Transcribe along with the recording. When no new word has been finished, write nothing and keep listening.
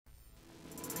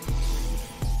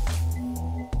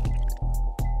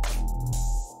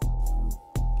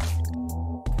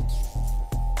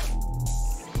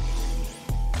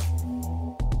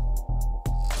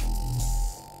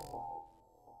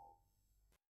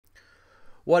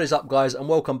What is up, guys, and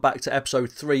welcome back to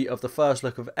episode 3 of the first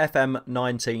look of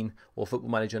FM19 or Football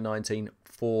Manager 19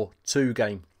 for 2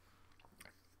 game.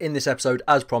 In this episode,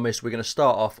 as promised, we're going to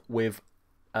start off with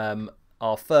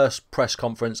our first press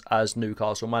conference as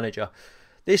Newcastle manager.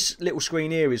 This little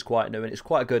screen here is quite new and it's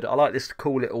quite good. I like this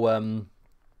cool little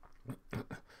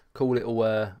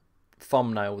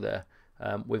thumbnail there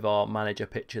with our manager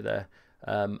picture there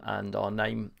and our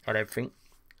name and everything.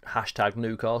 Hashtag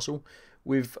Newcastle.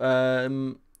 We've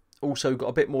also got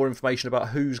a bit more information about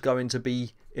who's going to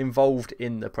be involved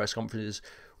in the press conferences.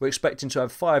 We're expecting to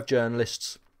have 5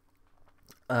 journalists.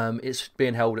 It's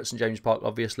being held at St James Park,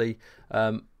 obviously.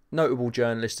 Notable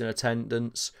journalists in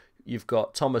attendance. You've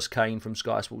got Thomas Kane from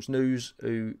Sky Sports News,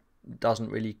 who doesn't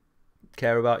really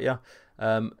care about you,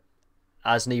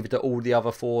 as neither do all the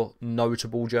other 4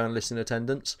 notable journalists in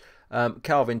attendance.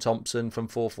 Calvin Thompson from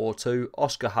 442,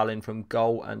 Oscar Hallin from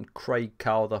Goal, and Craig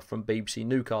Calder from BBC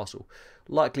Newcastle.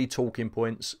 Likely talking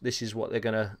points, this is what they're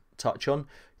going to touch on.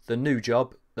 The new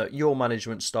job, your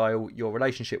management style, your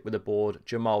relationship with the board,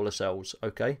 Jamal Lascelles,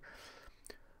 okay?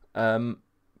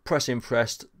 Press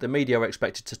impressed, the media are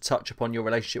expected to touch upon your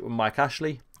relationship with Mike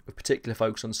Ashley, with particular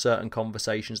focus on certain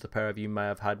conversations the pair of you may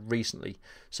have had recently.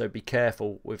 So be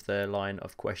careful with their line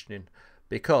of questioning,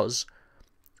 because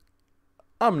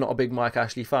I'm not a big Mike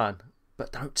Ashley fan,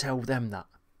 but don't tell them that.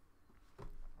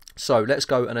 So let's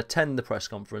go and attend the press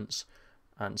conference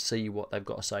and see what they've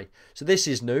got to say. So this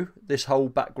is new, this whole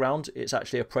background. It's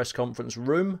actually a press conference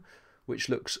room, which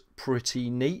looks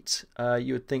pretty neat.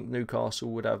 You would think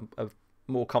Newcastle would have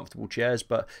more comfortable chairs,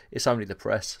 but it's only the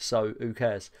press, so who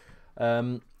cares?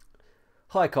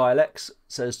 Hi Kylex,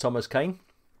 says Thomas Kane.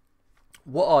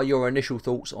 What are your initial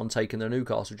thoughts on taking the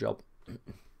Newcastle job?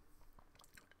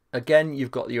 Again,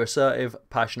 you've got your assertive,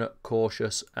 passionate,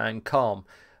 cautious and calm.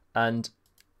 And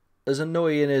as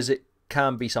annoying as it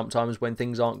can be sometimes when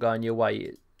things aren't going your way,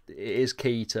 it is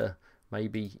key to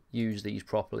maybe use these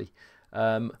properly.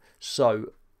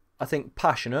 So I think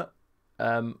passionate.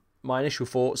 My initial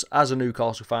thoughts as a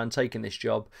Newcastle fan taking this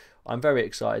job, I'm very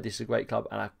excited. This is a great club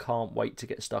and I can't wait to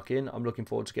get stuck in. I'm looking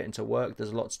forward to getting to work.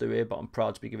 There's a lot to do here, but I'm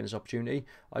proud to be given this opportunity.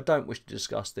 I don't wish to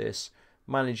discuss this.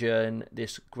 Managing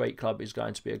this great club is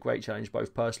going to be a great challenge,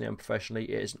 both personally and professionally.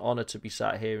 It is an honour to be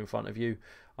sat here in front of you.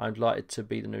 I'm delighted to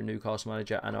be the new Newcastle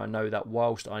manager, and I know that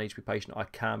whilst I need to be patient, I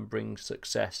can bring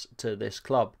success to this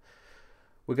club.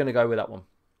 We're going to go with that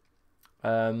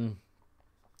one.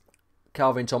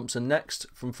 Calvin Thompson next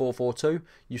from 442.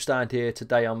 You stand here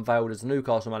today unveiled as the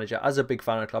Newcastle manager. As a big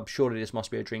fan of the club, surely this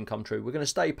must be a dream come true. We're going to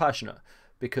stay passionate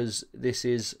because this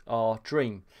is our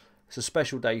dream. It's a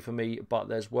special day for me, but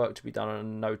there's work to be done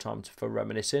and no time for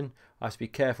reminiscing. I have to be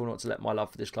careful not to let my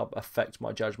love for this club affect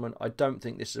my judgment. I don't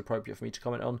think this is appropriate for me to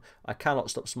comment on. I cannot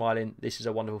stop smiling. This is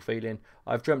a wonderful feeling.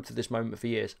 I've dreamt of this moment for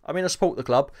years. I mean, I support the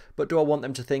club, but do I want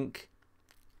them to think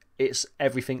it's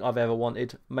everything I've ever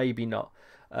wanted? Maybe not.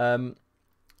 We're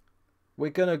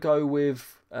going to go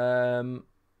with... we're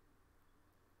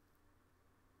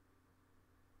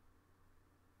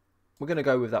going to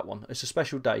go with that one. It's a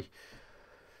special day.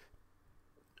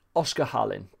 Oscar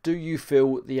Hallin, do you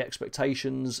feel the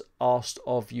expectations asked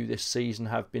of you this season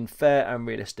have been fair and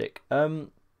realistic?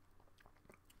 We'll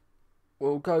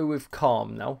go with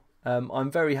calm now. I'm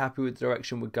very happy with the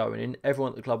direction we're going in.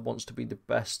 Everyone at the club wants to be the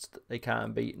best they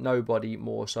can be. Nobody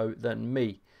more so than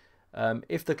me.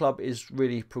 If the club is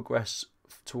really progress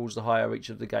towards the higher reach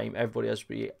of the game, everybody has to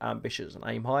be ambitious and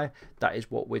aim high. That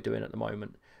is what we're doing at the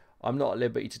moment. I'm not at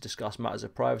liberty to discuss matters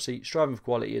of privacy. Striving for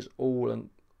quality is all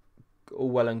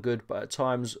well and good, but at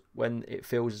times when it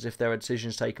feels as if there are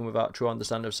decisions taken without true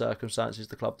understanding of circumstances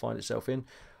the club finds itself in,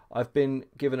 I've been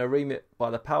given a remit by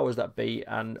the powers that be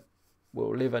and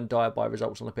will live and die by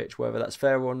results on the pitch. Whether that's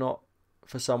fair or not,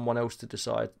 for someone else to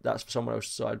decide. That's for someone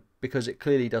else to decide, because it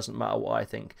clearly doesn't matter what I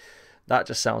think. That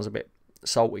just sounds a bit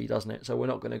salty, doesn't it? So we're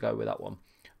not going to go with that one.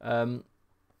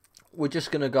 We're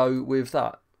just going to go with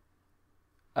that.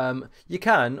 You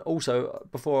can also,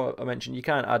 before I mentioned, you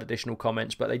can add additional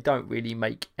comments, but they don't really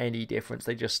make any difference.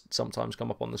 They just sometimes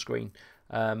come up on the screen.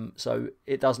 So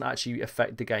it doesn't actually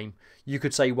affect the game. You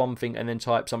could say one thing and then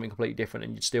type something completely different,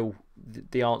 and you'd still,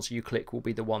 the answer you click will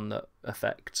be the one that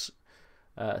affects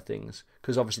things,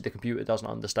 because obviously the computer doesn't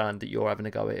understand that you're having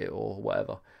a go at it or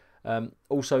whatever.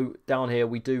 Also down here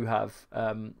we do have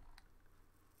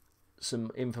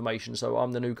some information. So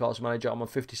I'm the Newcastle manager. I'm on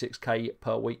 56k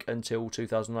per week until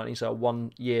 2019, so a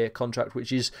 1-year contract,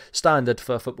 which is standard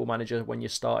for a football manager when you're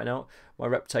starting out. My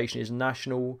reputation is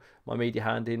national. My media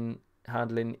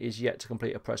handling is yet to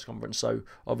complete a press conference, so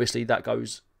obviously that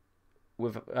goes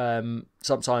with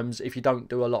sometimes if you don't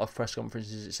do a lot of press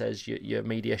conferences, it says you're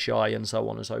media shy and so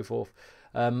on and so forth.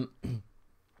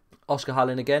 Oscar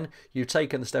Hallin again, you've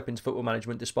taken the step into football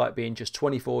management despite being just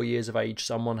 24 years of age.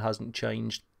 Someone hasn't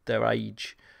changed their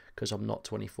age, because I'm not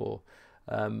 24.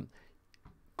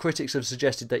 Critics have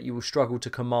suggested that you will struggle to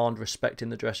command respect in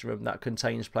the dressing room that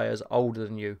contains players older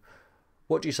than you.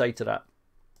 What do you say to that?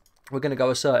 We're going to go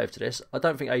assertive to this. I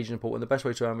don't think age is important. The best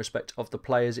way to earn respect of the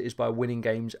players is by winning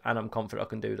games, and I'm confident I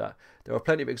can do that. There are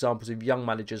plenty of examples of young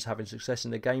managers having success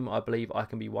in the game. I believe I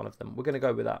can be one of them. We're going to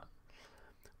go with that.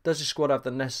 Does this squad have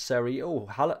the necessary... Oh,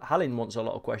 Hallin wants a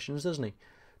lot of questions, doesn't he?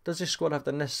 Does this squad have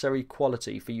the necessary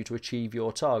quality for you to achieve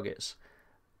your targets?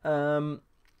 We're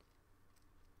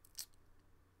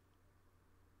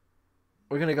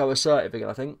going to go assertive again,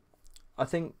 I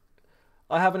think.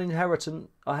 I have an inherent,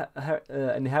 I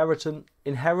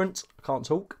can't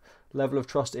talk, level of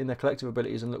trust in their collective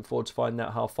abilities and look forward to finding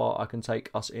out how far I can take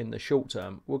us in the short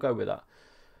term. We'll go with that.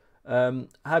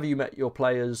 Have you met your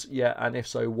players yet? And if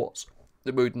so, what's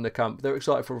the mood in the camp? They're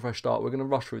excited for a fresh start. We're going to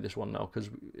rush through this one now because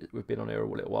we've been on here a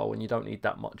little while and you don't need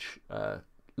that much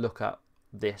look at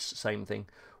this same thing.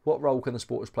 What role can the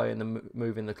supporters play in the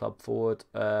moving the club forward?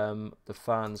 The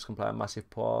fans can play a massive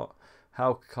part.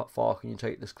 How far can you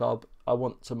take this club? I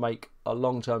want to make a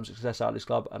long-term success out of this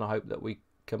club, and I hope that we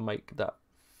can make that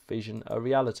vision a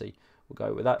reality. We'll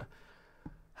go with that.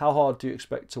 How hard do you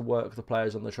expect to work the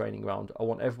players on the training ground? I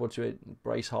want everyone to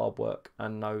embrace hard work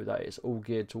and know that it's all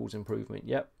geared towards improvement.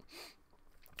 Yep.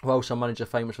 Well, some managers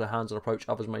are famous for their hands-on approach.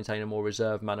 Others maintain a more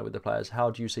reserved manner with the players.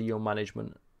 How do you see your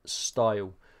management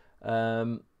style?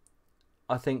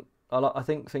 I think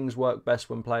things work best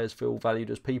when players feel valued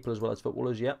as people as well as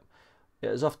footballers. Yep. It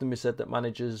has often been said that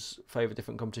managers favour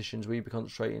different competitions. We be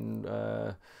concentrating.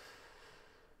 I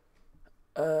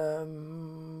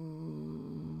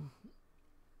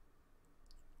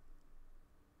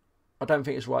don't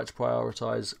think it's right to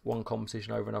prioritise one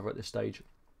competition over another at this stage.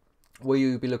 Will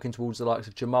you be looking towards the likes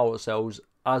of Jamal Lascelles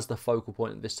as the focal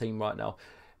point of this team right now?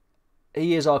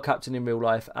 He is our captain in real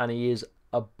life and he is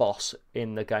a boss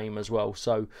in the game as well.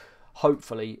 So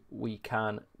hopefully we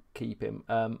can keep him.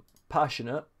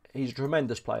 Passionate. He's a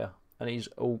tremendous player and he's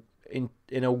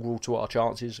inaugural to our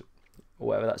chances, or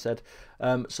whatever that said.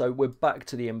 So we're back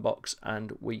to the inbox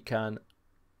and we can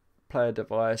play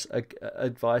advice.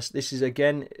 This is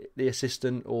again the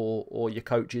assistant or your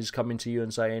coaches coming to you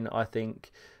and saying, I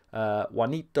think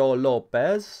Juanito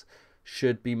Lopez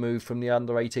should be moved from the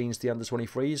under-18s to the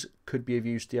under-23s, could be of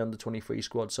use to the under-23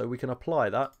 squad. So we can apply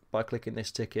that by clicking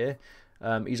this tick here.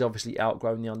 He's obviously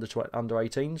outgrown the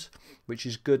under-18s, which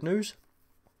is good news.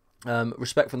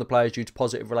 Respect from the players due to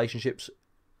positive relationships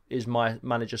is my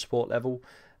manager support level.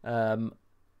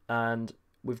 And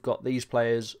we've got these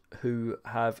players who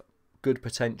have good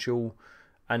potential,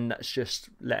 and that's just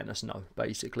letting us know,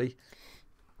 basically.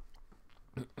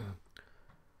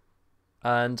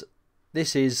 And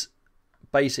this is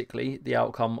basically the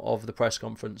outcome of the press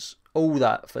conference. All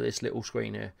that for this little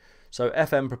screen here. So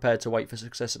FM prepared to wait for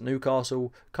success at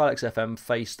Newcastle. KylexFM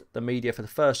faced the media for the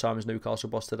first time as Newcastle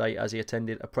boss today as he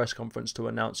attended a press conference to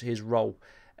announce his role.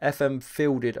 FM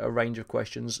fielded a range of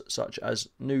questions such as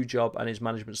new job and his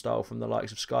management style from the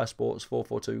likes of Sky Sports,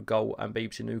 442 Goal and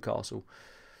BBC Newcastle.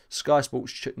 Sky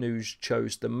Sports News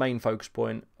chose the main focus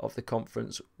point of the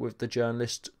conference with the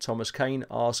journalist Thomas Kane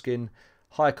asking,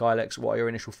 "Hi Kylex, what are your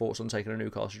initial thoughts on taking a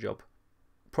Newcastle job?"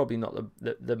 Probably not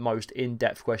the most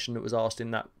in-depth question that was asked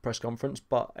in that press conference,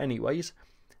 but anyways,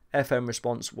 FM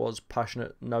response was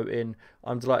passionate, noting,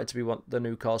 "I'm delighted to be the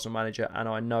Newcastle manager, and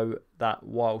I know that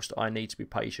whilst I need to be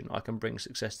patient, I can bring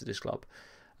success to this club."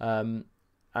 And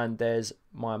there's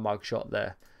my mugshot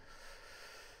there.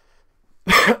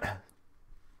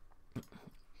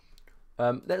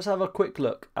 Let's have a quick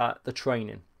look at the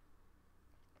training.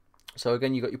 So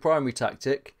again, you've got your primary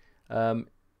tactic.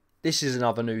 This is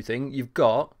another new thing. You've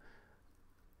got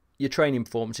your training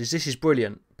performances. This is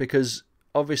brilliant because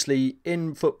obviously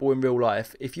in football in real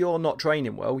life, if you're not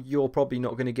training well, you're probably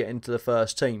not going to get into the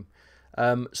first team.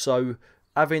 So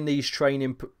having these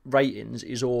training ratings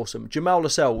is awesome. Jamal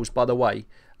Lascelles, by the way,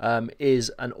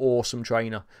 is an awesome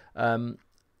trainer.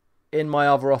 In my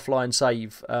other offline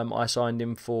save, I signed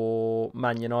him for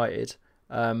Man United.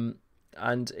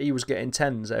 And he was getting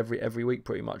 10s every week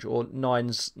pretty much, or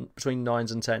 9s, between 9s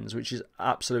and 10s, which is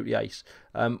absolutely ace.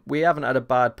 We haven't had a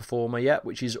bad performer yet,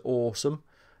 which is awesome.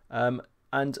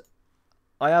 And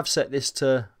I have set this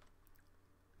to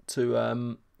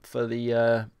for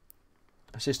the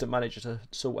assistant manager to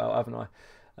sort out, haven't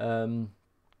I?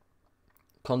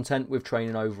 Content with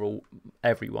training overall,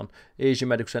 everyone. Here's your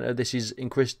medical centre. This is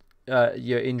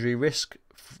your injury risk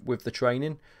with the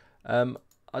training.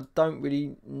 I don't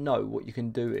really know what you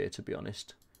can do here, to be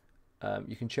honest.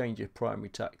 You can change your primary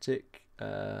tactic.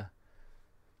 You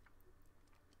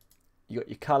got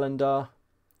your calendar.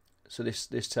 So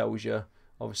this tells you,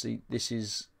 obviously, this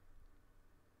is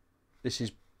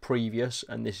previous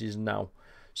and this is now.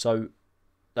 So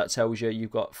that tells you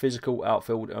you've got physical,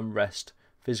 outfield and rest.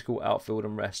 Physical, outfield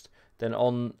and rest. Then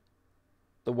on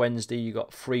the Wednesday you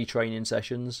got 3 training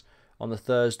sessions. On the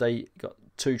Thursday you got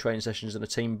 2 training sessions and a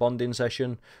team bonding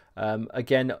session.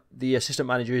 Again, the assistant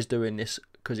manager is doing this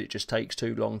because it just takes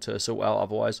too long to sort out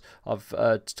otherwise. I've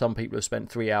some people have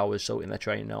spent 3 hours sorting their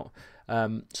training out.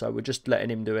 So we're just letting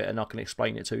him do it and I can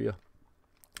explain it to you.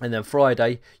 And then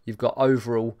Friday you've got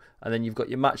overall, and then you've got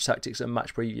your match tactics and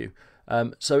match preview.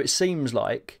 So it seems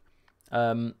like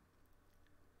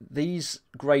these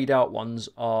greyed out ones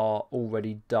are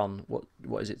already done. What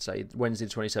does it say? Wednesday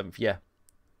the 27th. Yeah.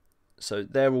 So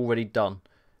they're already done.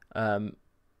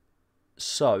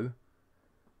 So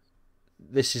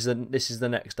this is the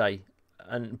next day,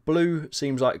 and blue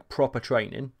seems like proper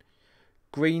training.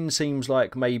 Green seems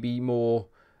like maybe more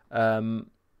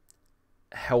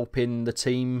helping the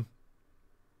team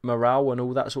morale and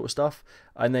all that sort of stuff.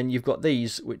 And then you've got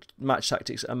these, which match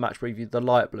tactics and match preview, the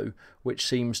light blue, which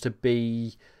seems to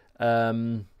be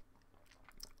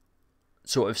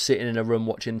sort of sitting in a room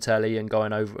watching telly and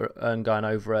going over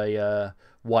a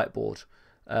whiteboard.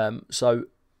 So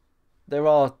there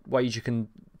are ways you can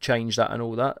change that and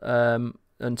all that.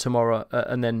 And tomorrow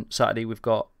and then Saturday we've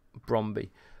got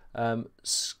Bromby.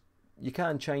 You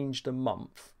can change the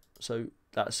month, so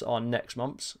that's our next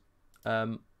month's.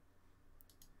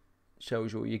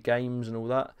 Shows you all your games and all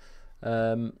that.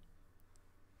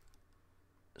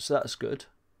 So that's good.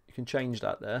 You can change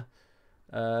that there.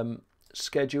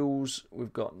 Schedules,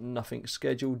 we've got nothing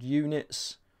scheduled.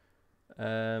 Units,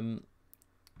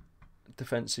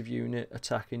 defensive unit,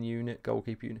 attacking unit,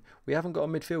 goalkeeper unit. We haven't got a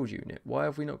midfield unit. Why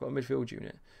have we not got a midfield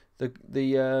unit?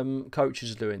 The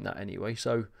coaches are doing that anyway,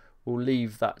 so we'll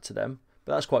leave that to them.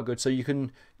 But that's quite good. So you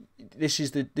can. This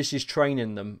is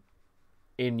training them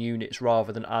in units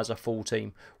rather than as a full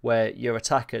team, where your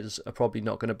attackers are probably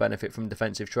not going to benefit from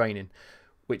defensive training,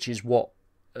 which is what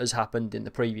has happened in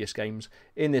the previous games.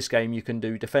 In this game, you can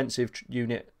do defensive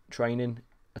unit training,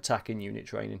 attacking unit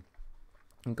training,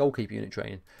 and goalkeeper unit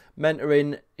training.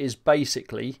 Mentoring is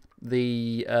basically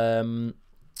the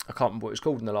I can't remember what it's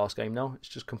called in the last game now. It's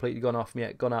just completely gone out of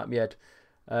my head.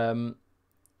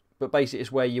 But basically,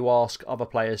 it's where you ask other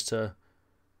players to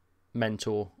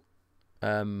mentor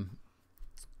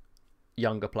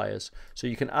younger players. So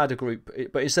you can add a group,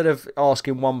 but instead of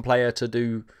asking one player to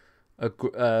do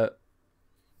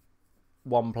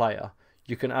one player,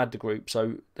 you can add the group.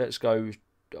 So let's go.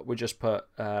 We'll just put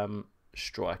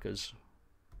strikers.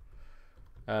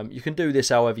 You can do this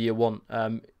however you want.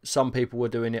 Some people were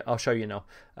doing it. I'll show you now.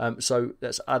 So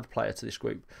let's add player to this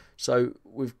group. So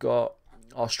we've got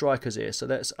our strikers here. So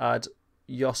let's add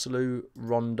Joselu,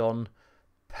 Rondon,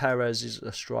 Perez is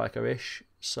a striker-ish.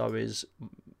 So is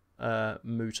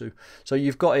Mutu. So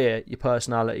you've got here your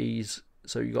personalities.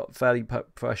 So you've got fairly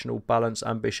professional, balanced,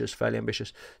 ambitious, fairly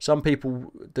ambitious. Some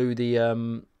people do the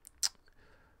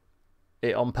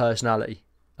it on personality.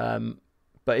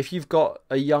 But if you've got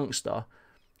a youngster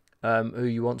who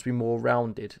you want to be more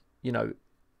rounded, you know,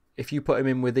 if you put him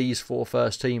in with these 4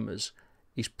 first teamers,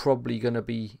 he's probably going to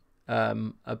be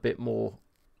a bit more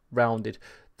rounded.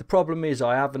 The problem is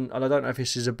I haven't, and I don't know if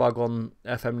this is a bug on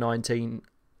FM19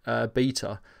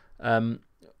 beta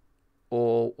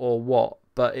or what,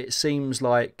 but it seems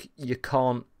like you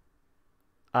can't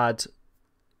add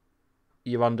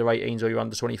your under 18s or your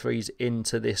under 23s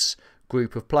into this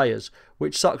group of players,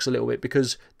 which sucks a little bit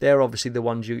because they're obviously the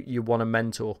ones you want to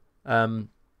mentor. So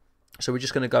we're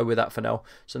just going to go with that for now.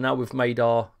 So now we've made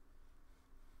our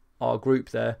group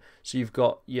there. So you've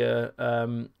got your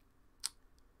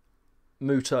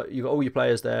Muto, you've got all your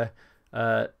players there,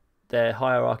 their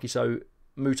hierarchy. So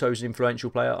Muto's an influential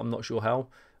player. I'm not sure how.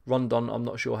 Rondon, I'm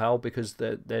not sure how because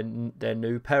they're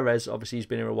new. Perez, obviously he's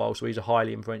been here a while, so he's a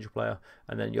highly influential player.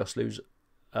 And then Joslu's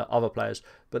other players.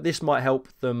 But this might help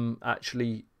them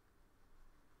actually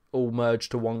all merge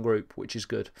to one group, which is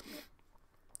good.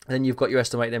 Then you've got your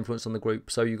estimated influence on the group.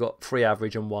 So you've got 3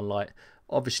 average and 1 light.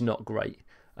 Obviously not great,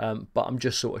 but I'm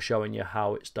just sort of showing you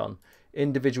how it's done.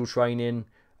 Individual training.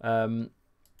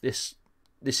 This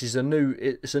is a new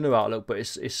outlook, but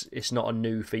it's not a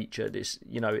new feature.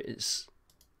 It's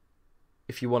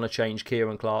if you want to change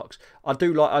Kieran Clark's, I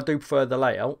do prefer the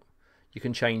layout. You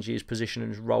can change his position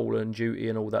and his role and duty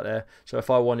and all that there. So if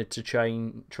I wanted to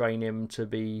train him to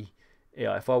be,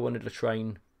 if I wanted to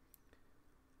train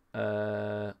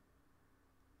Fabian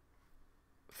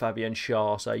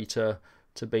Schär, say, to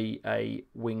be a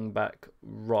wing back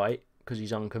right because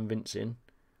he's unconvincing,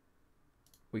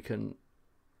 we can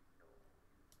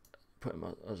put him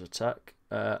as attack.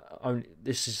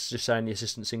 This is just saying the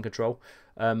assistant's in control.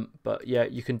 But yeah,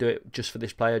 you can do it just for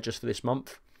this player, just for this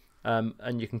month.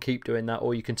 And you can keep doing that,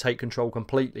 or you can take control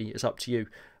completely. It's up to you.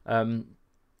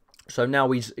 So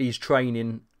now he's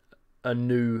training a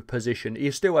new position.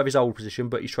 He'll still have his old position,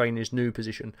 but he's training his new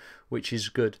position, which is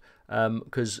good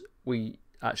because we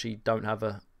actually don't have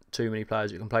too many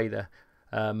players who can play there.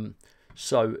 And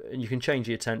you can change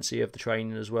the intensity of the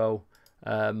training as well,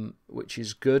 which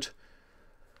is good.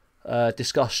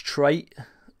 Discuss trait.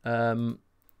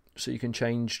 So you can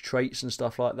change traits and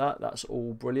stuff like that. That's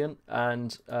all brilliant.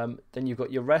 And then you've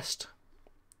got your rest.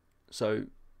 So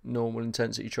normal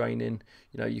intensity training,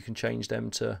 you can change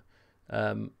them to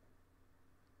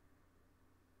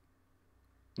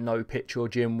no pitch or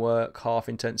gym work, half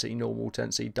intensity, normal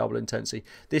intensity, double intensity.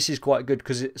 This is quite good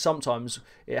because sometimes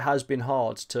it has been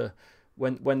hard to,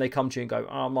 when they come to you and go,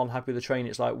 I'm unhappy with the training,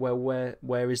 it's like, well,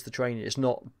 where is the training? It's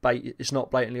not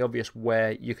blatantly obvious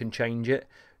where you can change it.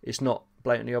 It's not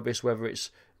blatantly obvious whether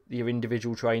it's your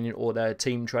individual training or their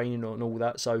team training and all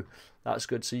that. So that's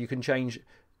good. So you can change,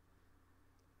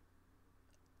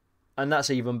 and that's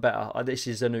even better. This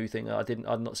is a new thing I'd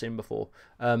not seen before.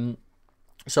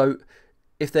 So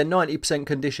if they're 90%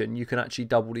 condition, you can actually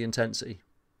double the intensity.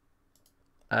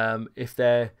 If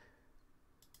they're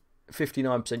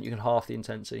 59%, you can half the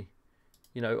intensity.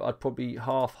 I'd probably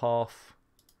half,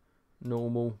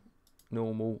 normal,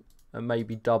 and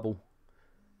maybe double,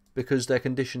 because their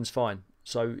condition's fine.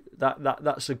 So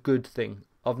that's a good thing.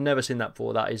 I've never seen that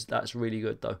before. That's really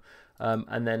good though.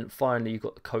 And then finally you've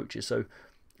got the coaches. So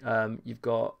you've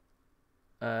got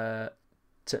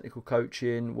technical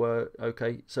coaching work.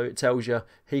 Okay, so it tells you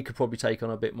he could probably take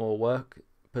on a bit more work,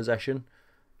 possession,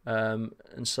 and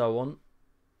so on.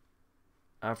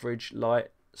 Average, light.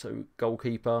 So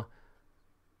goalkeeper,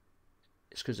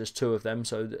 it's because there's two of them,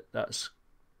 so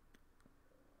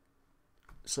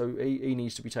so he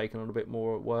needs to be taken on a bit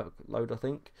more workload, I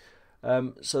think.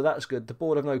 So that's good. The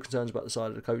board have no concerns about the side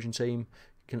of the coaching team.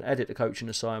 You can edit the coaching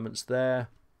assignments there.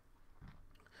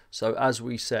 So as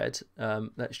we said,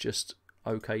 let's just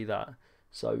okay that.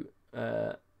 So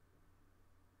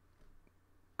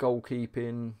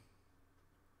goalkeeping.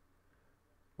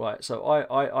 Right, so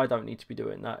I don't need to be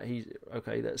doing that. He's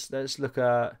okay. Let's look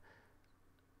at.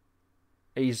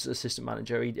 He's assistant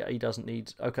manager. He doesn't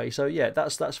need. Okay, so yeah,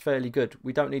 that's fairly good.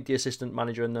 We don't need the assistant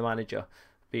manager and the manager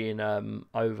being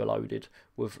overloaded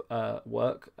with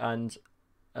work, and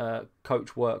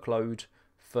coach workload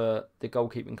for the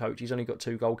goalkeeping coach. He's only got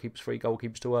 2 goalkeepers, 3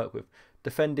 goalkeepers to work with.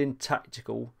 Defending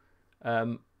tactical.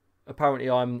 Apparently,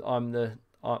 I've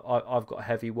got a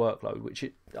heavy workload, which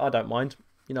I don't mind.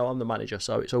 I'm the manager,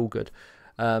 so it's all good.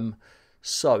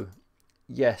 So,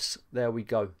 yes, there we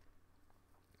go.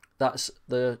 That's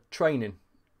the training.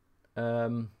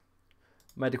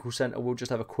 Medical centre we'll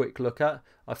just have a quick look at.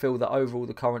 I feel that overall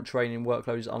the current training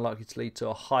workload is unlikely to lead to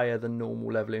a higher than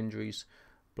normal level injuries.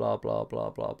 Blah, blah,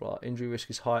 blah, blah, blah. Injury risk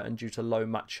is heightened due to low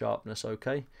match sharpness.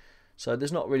 Okay. So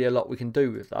there's not really a lot we can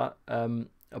do with that,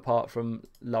 apart from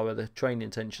lower the training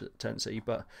intensity.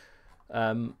 But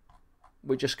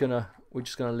we're just gonna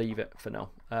leave it for now.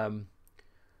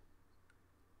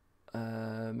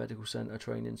 Medical centre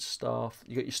training staff.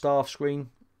 You got your staff screen.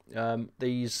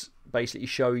 These basically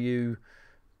show you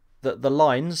that the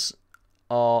lines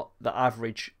are the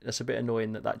average. That's a bit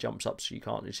annoying that jumps up so you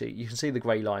can't really see. You can see the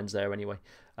grey lines there anyway.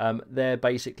 They're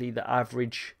basically the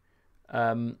average.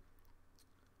 In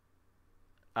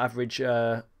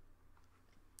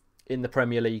the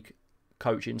Premier League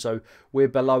coaching. So we're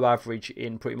below average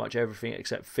in pretty much everything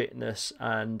except fitness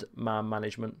and man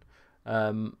management.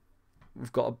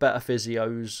 We've got a better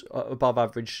physios, above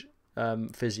average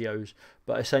physios,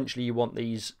 but essentially you want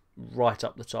these right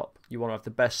up the top. You want to have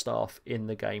the best staff in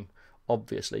the game,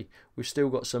 obviously. We've still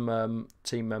got some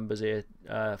team members here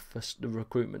for the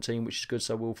recruitment team, which is good,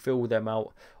 so we'll fill them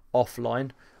out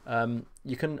offline.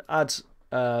 You can add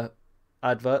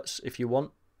adverts if you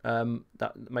want.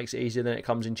 That makes it easier. Then it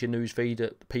comes into your news feed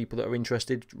at people that are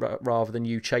interested, rather than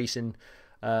you chasing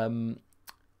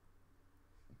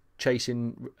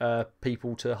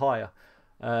people to hire.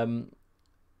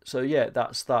 So yeah,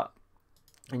 that's that.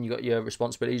 And you got your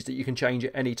responsibilities that you can change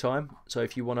at any time. So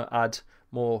if you want to add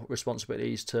more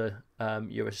responsibilities to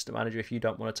your assistant manager, if you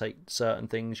don't want to take certain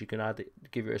things, you can add it,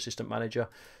 give your assistant manager.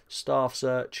 Staff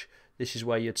search. This is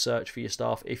where you'd search for your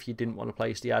staff if you didn't want to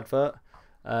place the advert.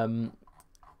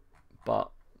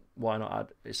 But why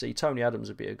not add? See, Tony Adams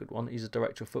would be a good one. He's a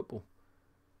director of football.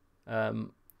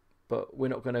 But we're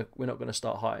not gonna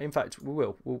start hiring. In fact, we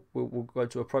will. We'll go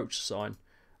to approach to sign,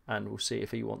 and we'll see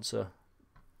if he wants to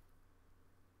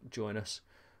join us.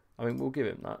 I mean, we'll give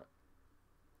him that.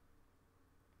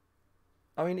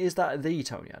 I mean, is that the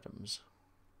Tony Adams?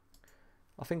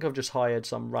 I think I've just hired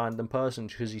some random person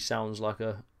because he sounds like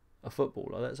a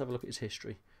footballer. Let's have a look at his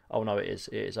history. Oh no, it is.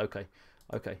 It is. Okay.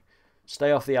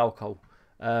 Stay off the alcohol.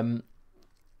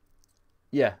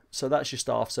 Yeah. So that's your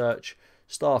staff search,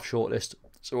 staff shortlist.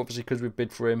 So obviously, because we've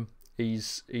bid for him,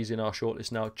 he's in our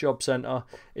shortlist now. Job centre.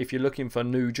 If you're looking for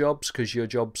new jobs, because your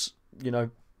job's, you know,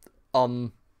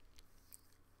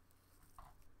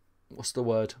 what's the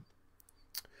word?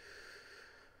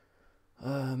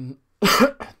 If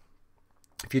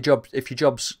your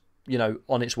job's, you know,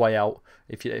 on its way out,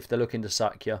 if they're looking to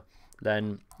sack you,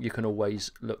 then you can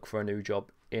always look for a new job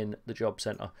in the job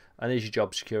centre. And there's your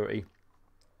job security.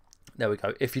 There we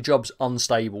go. If your job's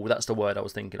unstable, that's the word I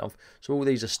was thinking of. So all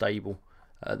these are stable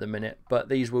at the minute, but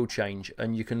these will change,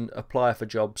 and you can apply for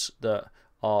jobs that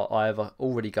are either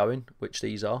already going, which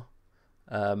these are,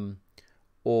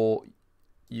 or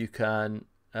you can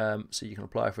so you can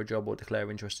apply for a job or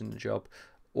declare interest in the job,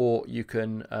 or you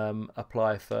can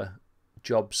apply for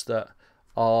jobs that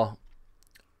are,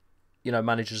 you know,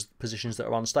 managers' positions that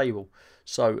are unstable.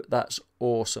 So that's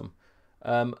awesome.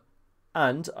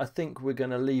 And I think we're going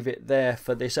to leave it there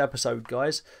for this episode,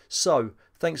 guys. So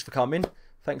thanks for coming.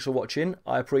 Thanks for watching.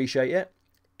 I appreciate it.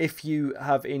 If you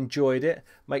have enjoyed it,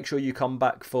 make sure you come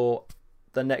back for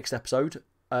the next episode,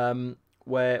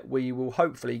 where we will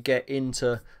hopefully get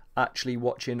into actually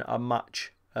watching a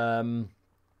match, and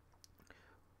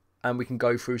we can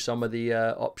go through some of the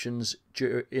options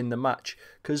in the match,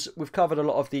 because we've covered a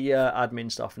lot of the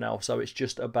admin stuff now. So it's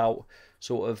just about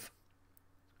sort of,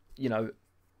 you know,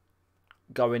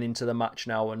 going into the match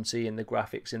now and seeing the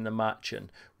graphics in the match, and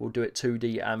we'll do it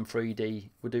 2D and 3D.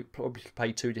 We'll probably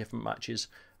play 2 different matches,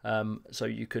 so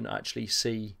you can actually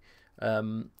see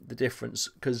the difference,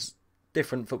 because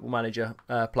different Football Manager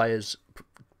players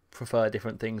prefer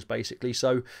different things, basically.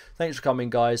 So thanks for coming,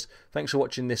 guys. Thanks for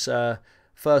watching this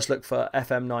first look for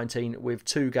FM19 with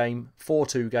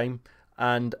 4-2 game,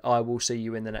 and I will see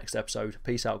you in the next episode.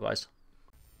 Peace out, guys.